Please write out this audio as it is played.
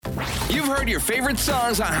You've heard your favorite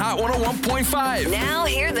songs on Hot 101.5. Now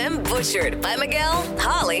hear them butchered by Miguel,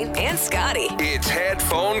 Holly, and Scotty. It's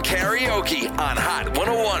Headphone Karaoke on Hot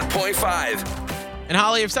 101.5. And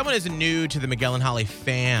Holly, if someone is new to the Miguel and Holly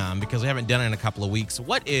fam, because we haven't done it in a couple of weeks,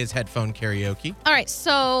 what is Headphone Karaoke? All right,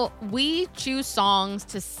 so we choose songs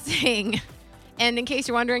to sing. And in case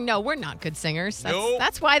you're wondering, no, we're not good singers.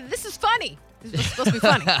 That's why this is funny. This is supposed to be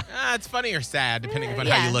funny. It's funny or sad, depending upon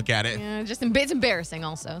how you look at it. Yeah, just it's embarrassing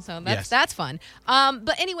also. So that's fun.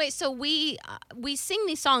 But anyway, so we sing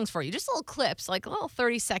these songs for you, just little clips, like a little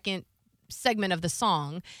 30-second segment of the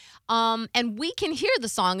song. And we can hear the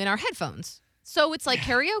song in our headphones. So it's like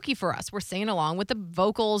karaoke for us. We're singing along with the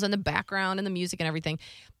vocals and the background and the music and everything.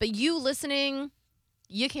 But you listening,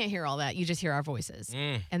 you can't hear all that. You just hear our voices.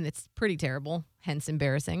 And it's pretty terrible, hence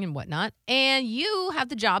embarrassing and whatnot. And you have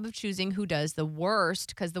the job of choosing who does the worst,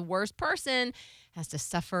 because the worst person has to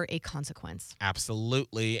suffer a consequence.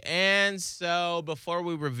 Absolutely. And so before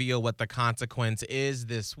we reveal what the consequence is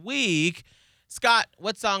this week, Scott,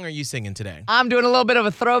 what song are you singing today? I'm doing a little bit of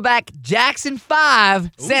a throwback. Jackson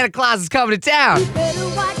 5, Santa Claus is coming to town. You better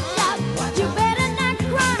watch out, you better not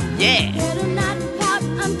cry. Yeah. You better not pout,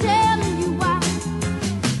 I'm telling you why.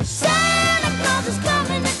 Santa Claus is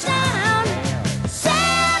coming to town.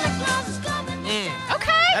 Santa Claus is coming to town.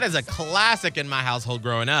 Okay. That is a classic in my household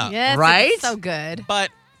growing up. Yes, Right? It's so good. But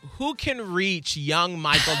who can reach young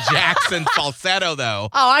Michael Jackson falsetto, though?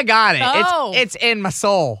 Oh, I got it. Oh. It's in my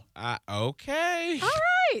soul. Okay. All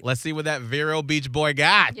right. Let's see what that virile Beach Boy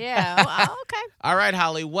got. Yeah, well, okay. All right,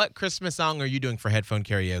 Holly, what Christmas song are you doing for Headphone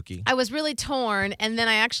Karaoke? I was really torn, and then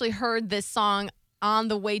I actually heard this song on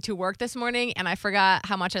the way to work this morning, and I forgot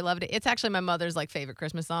how much I loved it. It's actually my mother's favorite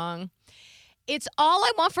Christmas song. It's All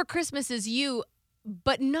I Want for Christmas Is You,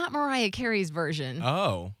 but not Mariah Carey's version.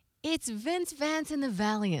 Oh. It's Vince Vance and the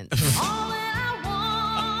Valiants.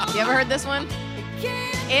 You ever heard this one?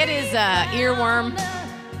 It is earworm.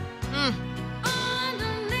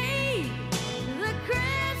 Underneath the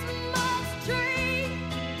Christmas tree.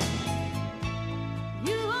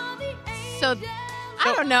 You are the So, angel.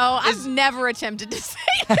 I don't know. I've never attempted to sing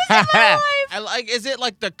this in my life. Is it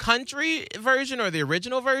like the country version or the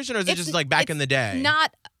original version, or is it just like back in the day?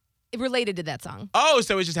 Not related to that song. Oh,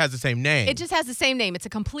 so it just has the same name. It just has the same name. It's a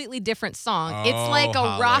completely different song. Oh, It's like a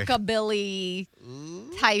Holly. rockabilly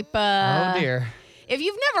type. Oh, dear. If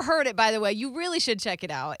you've never heard it, by the way, you really should check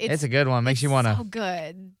it out. It's a good one. Makes you want to. so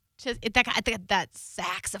good. Just that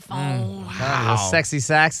saxophone. A sexy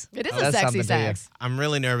sax. It is a That's sexy something to you. sax. I'm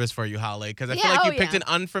really nervous for you, Holly, because I feel Yeah, like you oh, picked yeah. an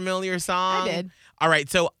unfamiliar song. I did. All right,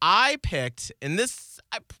 so I picked, and this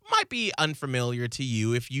might be unfamiliar to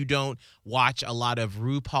you if you don't watch a lot of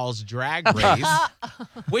RuPaul's Drag Race,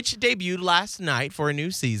 which debuted last night for a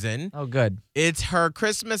new season. Oh, good. It's her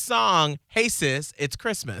Christmas song, Hey Sis, It's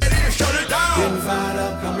Christmas. This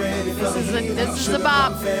is a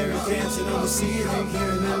bop.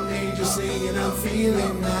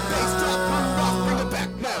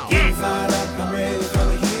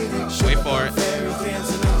 Wait for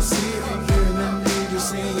it.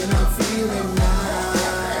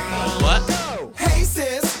 What? Hey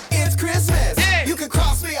sis, it's Christmas. Hey. You can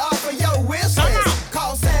cross me off of your wish list.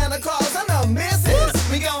 Call Santa Claus and the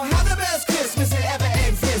missus. We gon' have the best Christmas that ever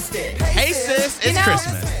existed. Hey Sis, It's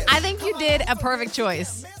Christmas. I think you did a perfect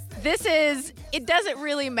choice. It doesn't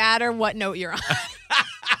really matter what note you're on.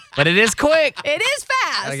 But it is quick. It is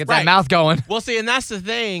fast. Gotta get Right. that mouth going. Well, see, and that's the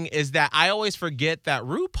thing is that I always forget that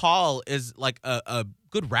RuPaul is like a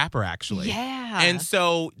good rapper, actually. Yeah. And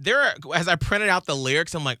so as I printed out the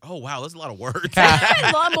lyrics, I'm like, oh wow, there's a lot of words.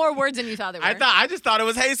 A lot more words than you thought there were. I just thought it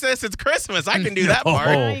was Hey Sis, It's Christmas. I can do that No. part.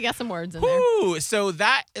 Oh, you got some words in there. Woo. So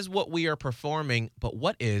that is what we are performing, but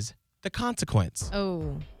what is the consequence?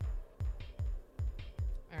 Oh.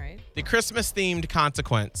 All right. The Christmas themed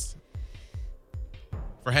consequence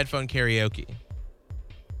for Headphone Karaoke.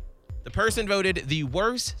 The person voted the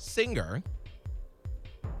worst singer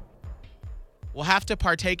will have to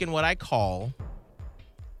partake in what I call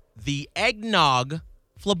the Eggnog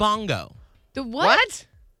Flabongo. The what?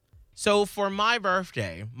 So for my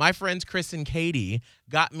birthday, my friends Chris and Katie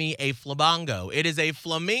got me a Flabongo. It is a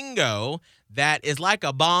flamingo that is like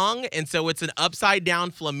a bong, and so it's an upside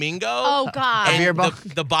down flamingo. Oh, God. And beer bong?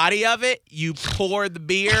 the body of it, you pour the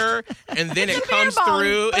beer, and then it comes Beer bong,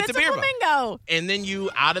 through. but It's a beer bong. flamingo. And then you,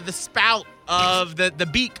 out of the spout of the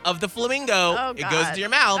beak of the flamingo, Oh, it God. goes into your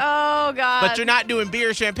mouth. Oh, God. But you're not doing beer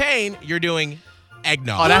or champagne. You're doing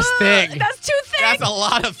eggnog. Oh, that's thick. That's too thick. That's a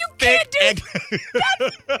lot of You thick can't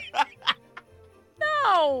egg.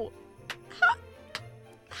 No.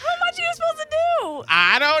 How much are you supposed to do?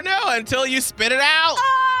 I don't know until you spit it out.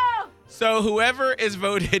 Oh. So whoever is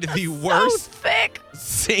voted the worst thick.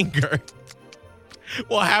 singer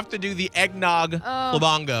will have to do the Eggnog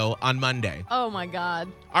Flabongo on Monday. Oh, my God.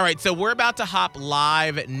 All right, so we're about to hop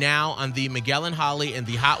live now on the Miguel and Holly and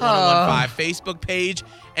the Hot 1015 Facebook page.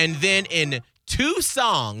 And then in 2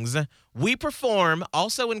 songs, we perform,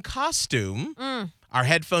 also in costume, our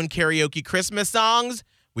Headphone Karaoke Christmas songs.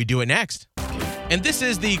 We do it next. And this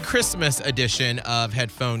is the Christmas edition of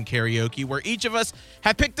Headphone Karaoke, where each of us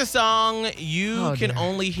have picked a song. You can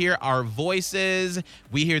only hear our voices.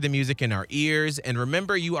 We hear the music in our ears. And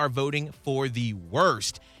remember, you are voting for the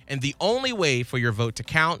worst. And the only way for your vote to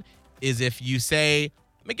count is if you say,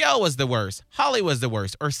 Miguel was the worst, Holly was the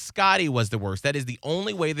worst, or Scotty was the worst. That is the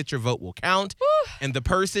only way that your vote will count. And the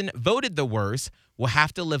person voted the worst will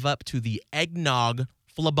have to live up to the Eggnog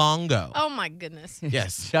Flabongo. Oh, my goodness.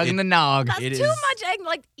 Yes. Chugging the nog. That's too much eggnog.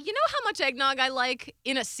 Like, you know how much eggnog I like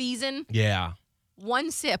in a season? Yeah.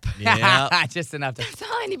 1 sip. Yeah. Just enough to. That's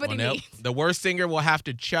all anybody needs. The worst singer will have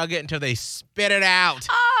to chug it until they spit it out.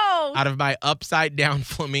 Oh. Out of my upside down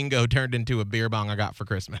flamingo turned into a beer bong I got for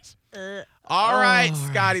Christmas. All right,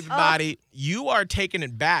 Scotty the Body, you are taking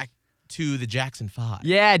it back to the Jackson 5.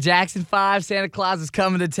 Yeah, Jackson 5, Santa Claus is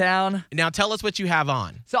coming to town. Now tell us what you have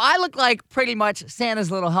on. So I look like pretty much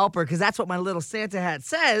Santa's little helper because that's what my little Santa hat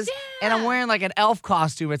says. Yeah. And I'm wearing like an elf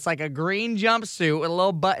costume. It's like a green jumpsuit with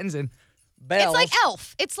little buttons and bells. It's like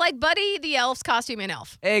Elf. It's like Buddy the Elf's costume in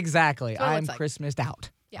Elf. Exactly. That's what it I'm looks like. Christmased out.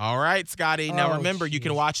 Yeah. All right, Scotty. Now remember, you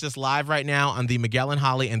can watch this live right now on the Miguel and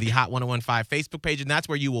Holly and the Hot 1015 Facebook page, and that's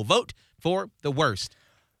where you will vote for the worst.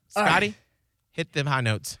 Scotty, hit them high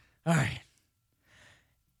notes. All right.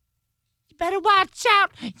 You better watch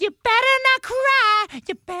out. You better not cry.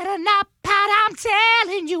 You better not pout. I'm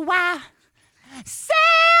telling you why.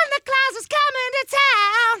 Santa Claus is coming to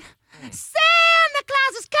town. Santa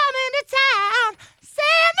Claus is coming to town.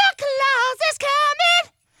 Santa Claus is coming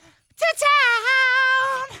to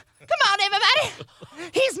town. Come on, everybody.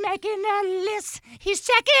 He's making a list. He's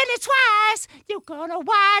checking it twice. You're gonna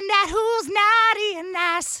find out who's naughty and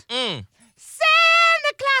nice.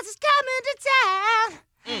 Santa Claus is coming to town.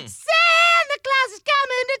 Santa Claus is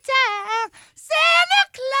coming to town. Santa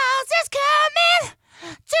Claus is coming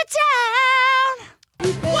to town.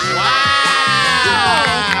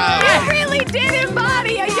 Wow! You really did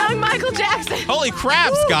embody a young Michael Jackson. Holy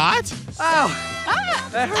crap, Scott.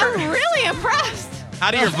 I'm really impressed. How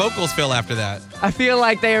do your vocals feel after that? I feel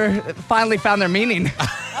like they finally found their meaning.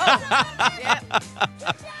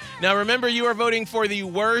 Now, remember, you are voting for the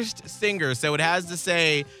worst singer, so it has to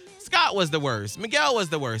say Scott was the worst, Miguel was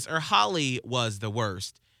the worst, or Holly was the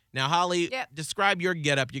worst. Now, Holly, describe your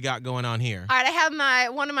getup you got going on here. All right, I have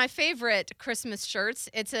one of my favorite Christmas shirts.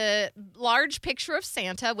 It's a large picture of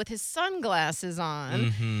Santa with his sunglasses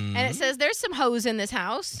on. And it says, there's some hoes in this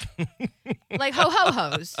house. Like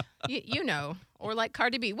ho-ho-hos, you know, or like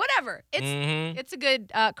Cardi B, whatever. It's a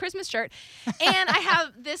good Christmas shirt. And I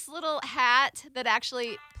have this little hat that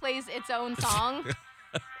actually plays its own song.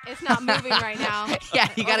 It's not moving right now. Yeah,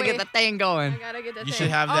 you got to get the thing going. I got to get the thing. You should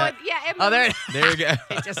have that. It moves. There you go.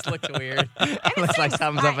 It just looked weird. It looks like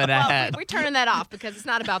something's up in that hat. We're turning that off because it's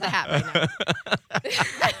not about the hat right now.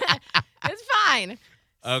 It's fine.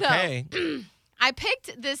 Okay. So, I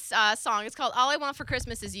picked this song. It's called All I Want for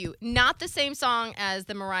Christmas Is You. Not the same song as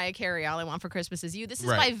the Mariah Carey All I Want for Christmas Is You. This is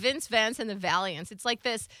by Vince Vance and the Valiants. It's like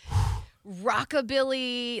this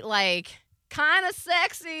rockabilly, like kind of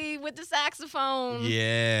sexy with the saxophone.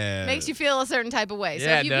 Yeah. Makes you feel a certain type of way. So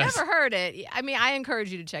if you've never heard it, I mean, I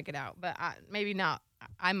encourage you to check it out. But maybe not.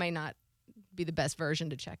 I may not be the best version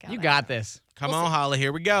to check out. You got this. Come on, Holly.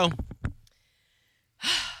 Here we go.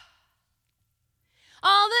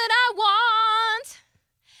 All that I want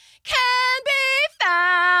can be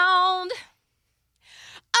found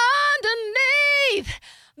underneath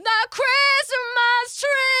the Christmas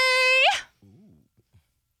tree.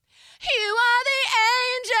 You are the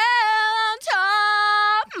angel on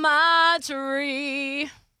top my tree.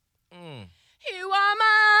 You are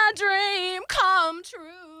my dream come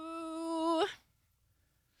true.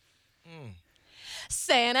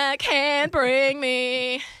 Santa can't bring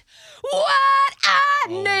me what I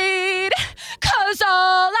need, 'cause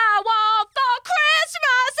all I want for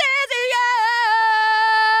Christmas is you.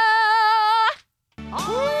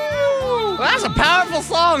 Well, that's a powerful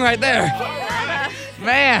song right there.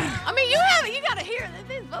 Man. I mean, you gotta hear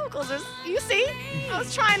these vocals. You see? I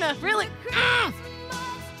was trying to really.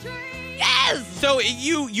 Yes! Yes. So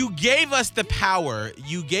you gave us the power.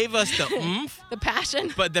 You gave us the oomph. The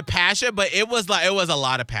passion. But it was a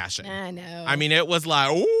lot of passion. I know. I mean, it was like,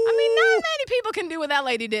 ooh. I mean, not many people can do what that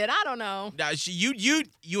lady did. I don't know.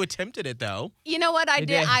 You attempted it though. You know what I did?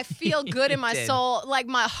 did. I feel good in my did. soul. Like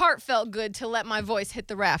my heart felt good to let my voice hit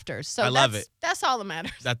the rafters. So I love it. That's all that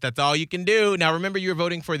matters. That's all you can do. Now remember, you're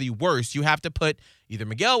voting for the worst. You have to put either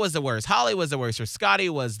Miguel was the worst, Holly was the worst, or Scotty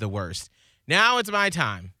was the worst. Now it's my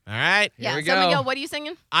time. All right? Yeah. we So go. Miguel, what are you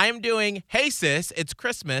singing? I am doing Hey Sis, It's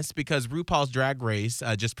Christmas because RuPaul's Drag Race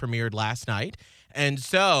just premiered last night. And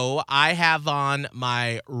so I have on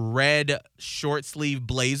my red short sleeve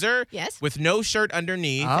blazer Yes. with no shirt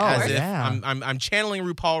underneath, Oh, as if yeah. I'm channeling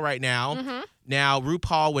RuPaul right now. Mm-hmm. Now,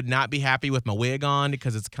 RuPaul would not be happy with my wig on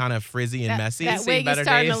because it's kind of frizzy and messy. That seen wig is better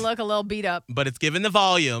starting days. to look a little beat up. But it's given the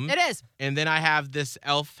volume. It is. And then I have this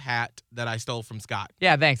elf hat that I stole from Scott.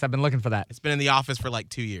 Yeah, thanks. I've been looking for that. It's been in the office for like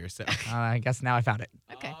 2 years. So. I guess now I found it.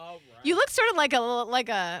 Okay. You look sort of like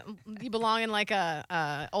a you belong in like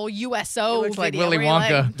a old USO It looks like video Willy where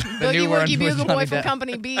you're Wonka, like, the new Boogie one Woogie with Bugle Boy Johnny from Depp.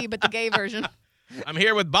 Company B, but the gay version. I'm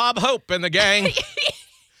here with Bob Hope and the gang.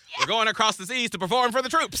 We're going across the seas to perform for the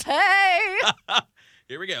troops. Hey.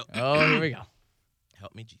 Here we go. Oh, here we go.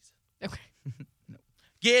 Help me, Jesus. Okay.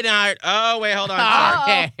 Get out. Oh, wait, hold on.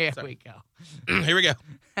 Okay, here we go. Sorry. Here we go.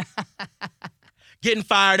 Getting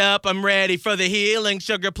fired up, I'm ready for the healing.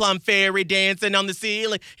 Sugar plum fairy dancing on the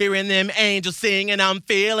ceiling. Hearing them angels singing, I'm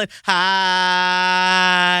feeling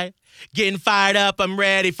high. Getting fired up, I'm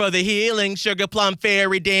ready for the healing. Sugar plum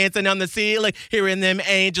fairy dancing on the ceiling. Hearing them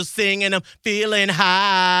angels singing, I'm feeling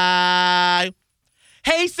high.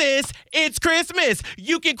 Hey sis, it's Christmas.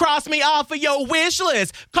 You can cross me off of your wish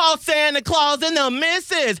list. Call Santa Claus and the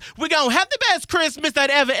missus. We're gonna have the best Christmas that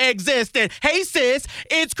ever existed. Hey sis,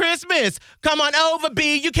 it's Christmas. Come on over,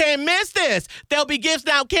 B, you can't miss this. There'll be gifts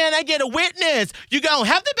now, can I get a witness? You gonna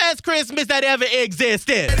have the best Christmas that ever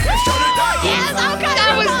existed.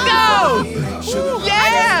 That was dope!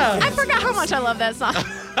 Yeah! I forgot how much I love that song.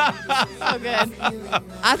 So good.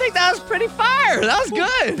 I think that was pretty fire. That was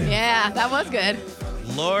good. Yeah, that was good.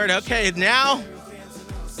 Lord, okay, now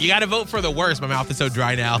you gotta vote for the worst. My mouth is so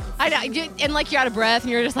dry now. I know, and like you're out of breath,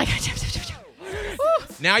 and you're just like.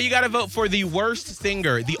 Now you got to vote for the worst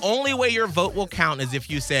singer. The only way your vote will count is if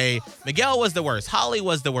you say Miguel was the worst, Holly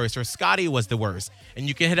was the worst, or Scotty was the worst. And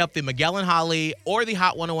you can hit up the Miguel and Holly or the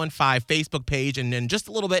Hot 1015 Facebook page. And in just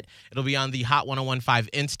a little bit, it'll be on the Hot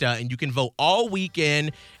 1015 Insta. And you can vote all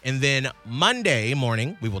weekend. And then Monday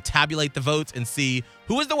morning, we will tabulate the votes and see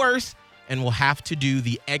who is the worst. And we'll have to do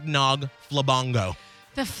the Eggnog Flabongo.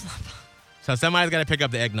 The flop. So somebody's got to pick up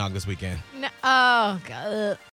the eggnog this weekend. No, oh, God.